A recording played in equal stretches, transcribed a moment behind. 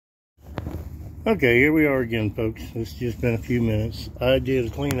Okay, here we are again, folks. It's just been a few minutes. I did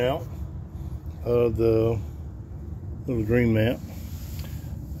a clean out of the little Dream Mat.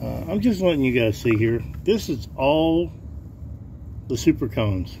 I'm just letting you guys see here. This is all the super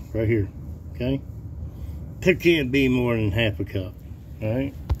cones right here, okay? There can't be more than half a cup, all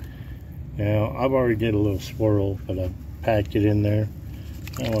right? Now, I've already did a little swirl, but I packed it in there.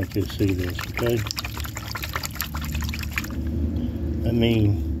 I want you to see this, okay? I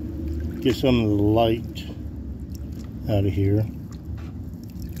mean, get some of the light out of here.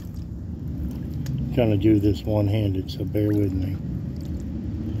 I'm trying to do this one-handed, so bear with me.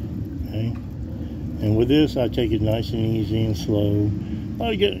 Okay. And with this, I take it nice and easy and slow.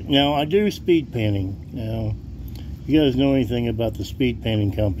 Now, I do speed panning. Now, you guys know anything about the speed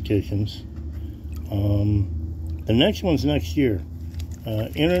panning competitions? The next one's next year.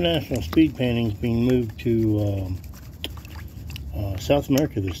 International speed panning is being moved to South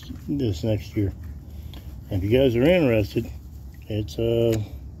America this next year. And if you guys are interested, it's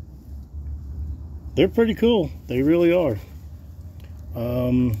they're pretty cool. They really are.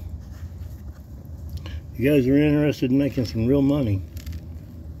 You guys are interested in making some real money.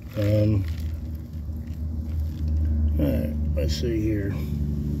 All right, let's see here.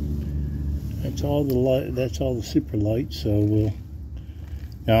 That's all the light. That's all the super light. So we'll.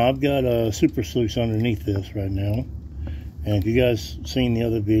 Now I've got a super sluice underneath this right now. And if you guys seen the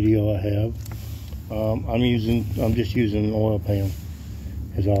other video I have, I'm just using an oil pan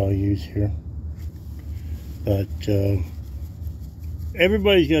is all I use here. But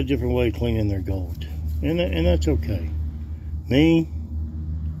everybody's got a different way of cleaning their gold, and that's okay. Me,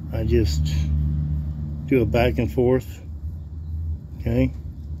 I just do a back and forth. Okay,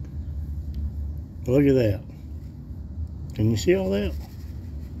 look at that. Can you see all that?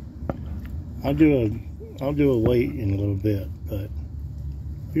 I'll do a weight in a little bit, but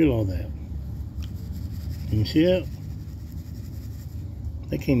look at all that. Can you see that?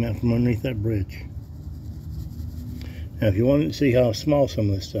 That came out from underneath that bridge. Now, if you want to see how small some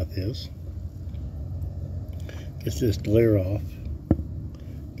of this stuff is, get this glare off.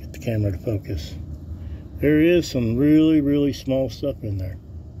 Get the camera to focus. There is some really, really small stuff in there,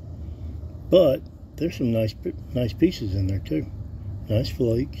 but there's some nice pieces in there too. Nice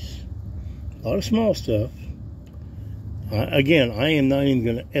flakes. A lot of small stuff. Again, I am not even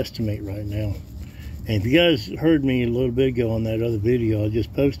going to estimate right now. And if you guys heard me a little bit ago on that other video I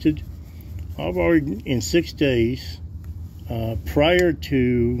just posted, I've already, in 6 days, prior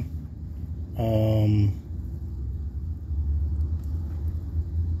to,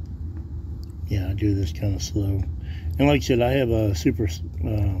 yeah, I do this kind of slow. And like I said, I have a super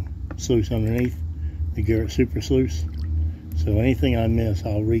sluice underneath, the Garrett Super Sluice. So anything I miss,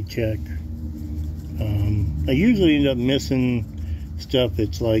 I'll recheck. I usually end up missing stuff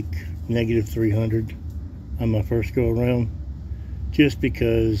that's like negative 300 on my first go around, just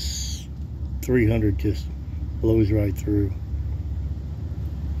because 300 just blows right through.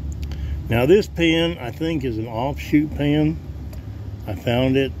 Now this pan, I think, is an offshoot pan. I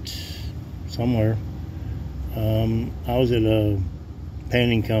found it somewhere. I was at a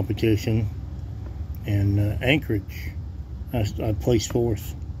panning competition in Anchorage. I placed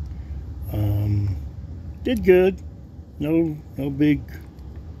 4th. Did good, no big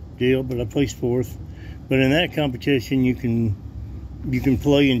deal, but I placed 4th. But in that competition, you can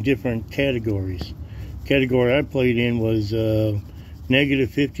play in different categories. Category I played in was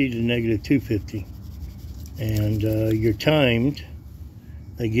negative 50 to negative 250, and you're timed.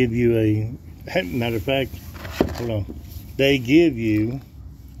 They give you a matter of fact. Hold on. They give you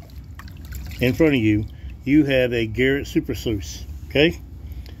in front of you. You have a Garrett Super Sluice. Okay.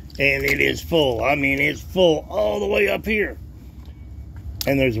 And it is full. I mean, it's full all the way up here.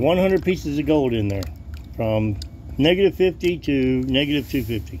 And there's 100 pieces of gold in there. From negative 50 to negative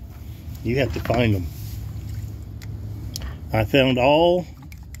 250. You have to find them. I found all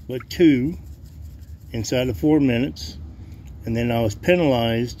but 2 inside of 4 minutes. And then I was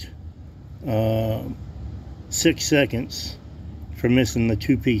penalized 6 seconds for missing the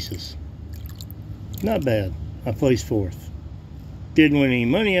 2 pieces. Not bad. I placed 4th. Didn't win any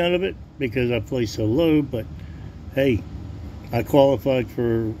money out of it because I placed so low, but hey, I qualified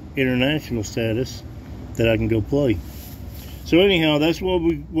for international status that I can go play. So anyhow, that's what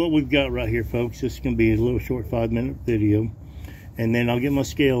we've got right here, folks. This is going to be a little short 5-minute video, and then I'll get my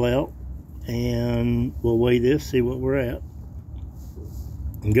scale out and we'll weigh this, see what we're at,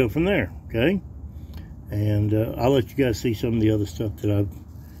 and go from there. Okay, and I'll let you guys see some of the other stuff that I've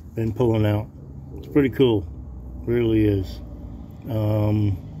been pulling out. It's pretty cool, really is.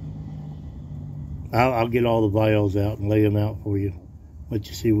 I'll get all the vials out and lay them out for you. Let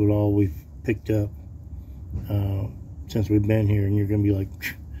you see what all we've picked up since we've been here, and you're gonna be like,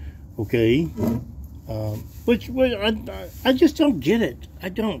 okay. Which I just don't get it. I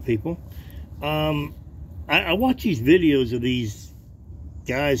don't, people. I watch these videos of these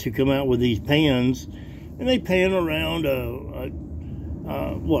guys who come out with these pans, and they pan around a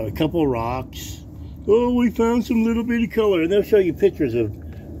couple of rocks. Oh, we found some little bitty color, and they'll show you pictures of,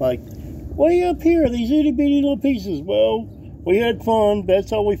 like, way up here, these itty bitty little pieces. Well, we had fun.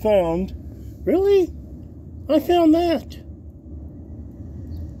 That's all we found. Really? I found that.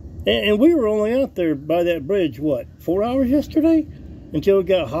 And we were only out there by that bridge, what, 4 hours yesterday? Until it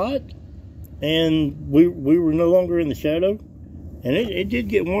got hot, and we were no longer in the shadow. And it did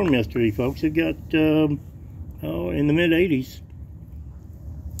get warm yesterday, folks. It got, in the mid-80s.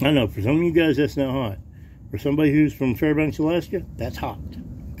 I know, for some of you guys, that's not hot. For somebody who's from Fairbanks, Alaska, that's hot,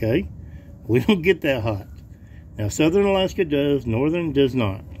 okay? We don't get that hot. Now, southern Alaska does, northern does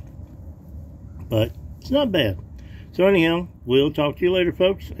not. But it's not bad. So anyhow, we'll talk to you later,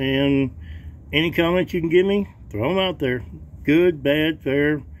 folks. And any comments you can give me, throw them out there. Good, bad,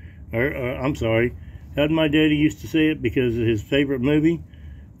 fair, or I'm sorry. How did my daddy used to say it because of his favorite movie?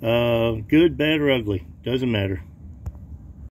 Good, bad, or ugly. Doesn't matter.